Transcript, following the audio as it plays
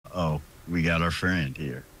Oh, we got our friend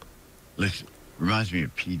here. Listen, reminds me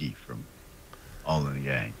of Petey from All in the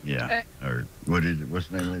Gang. Yeah. Or what is it? What's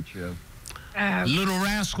the name of that show? Little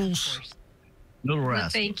Rascals. Little Well,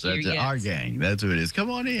 Rascals. thank you, That's it. Our yes. gang. That's what it is. Come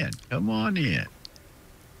on in. Come on in.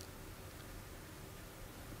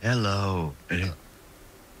 Hello. Got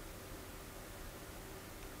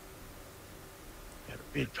a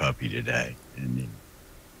big puppy today. And then,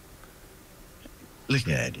 look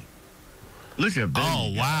at him. Look at baby.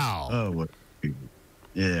 Oh, wow. Oh, what?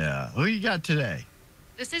 Yeah. Who you got today?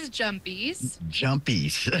 This is Jumpies.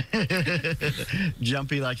 Jumpies.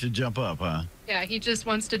 Jumpy likes to jump up, huh? Yeah, he just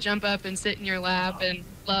wants to jump up and sit in your lap and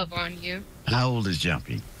love on you. How old is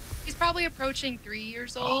Jumpy? He's probably approaching 3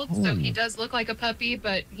 years old, so he does look like a puppy,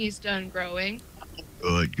 but he's done growing.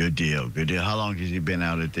 Good deal. Good deal. How long has he been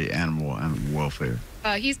out at the animal welfare?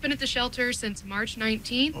 He's been at the shelter since March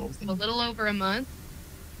 19th, so a little over a month.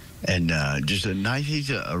 And just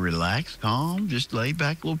he's a relaxed, calm, just laid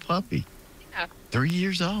back little puppy. Yeah. 3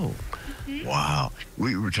 years old. Mhm. Wow.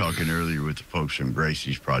 We were talking earlier with the folks from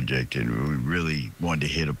Gracie's project, and we really wanted to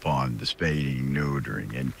hit upon the spading,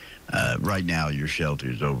 neutering. And right now, your shelter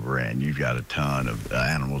is overrun. You've got a ton of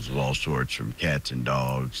animals of all sorts, from cats and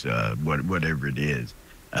dogs, whatever it is.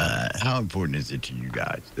 How important is it to you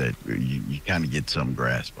guys that you kind of get some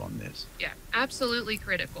grasp on this? Yeah, absolutely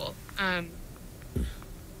critical.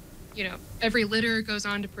 Every litter goes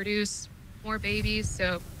on to produce more babies,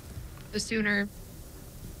 so the sooner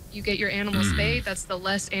you get your animals spayed, that's the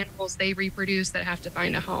less animals they reproduce that have to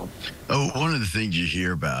find a home. Oh, one of the things you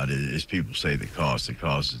hear about is people say the cost. The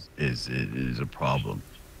cost is a problem.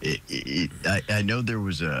 I know there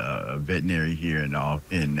was a veterinary here in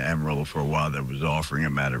Amarillo for a while that was offering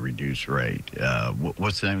them at a reduced rate.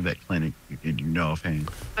 What's the name of that clinic? Did you know offhand?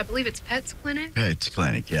 I believe it's Pets Clinic. Pets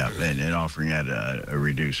Clinic, yeah, and offering at a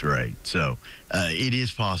reduced rate. So it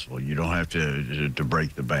is possible. You don't have to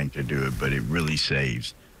break the bank to do it, but it really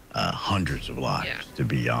saves hundreds of lives, to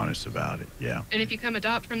be honest about it. Yeah. And if you come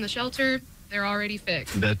adopt from the shelter, they're already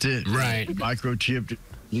fixed. That's it. Right. Microchipped.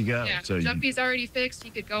 You go. Yeah, So Jumpy's already fixed.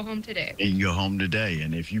 You could go home today. you can go home today.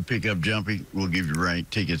 And if you pick up Jumpy, we'll give you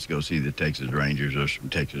tickets to go see the Texas Rangers or some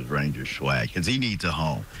Texas Rangers swag, because he needs a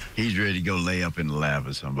home. He's ready to go lay up in the lap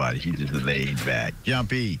with somebody. He's just laid back.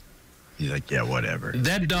 Jumpy. He's like, yeah, whatever.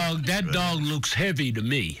 That dog looks heavy to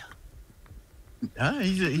me.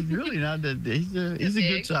 He's really not that. He's a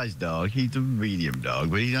good-sized dog. He's a medium dog,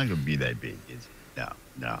 but he's not going to be that big, is he?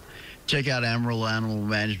 No. Check out Amarillo Animal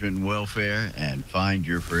Management and Welfare and find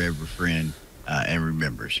your forever friend. And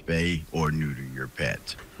remember, spay or neuter your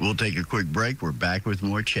pets. We'll take a quick break. We're back with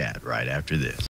more chat right after this.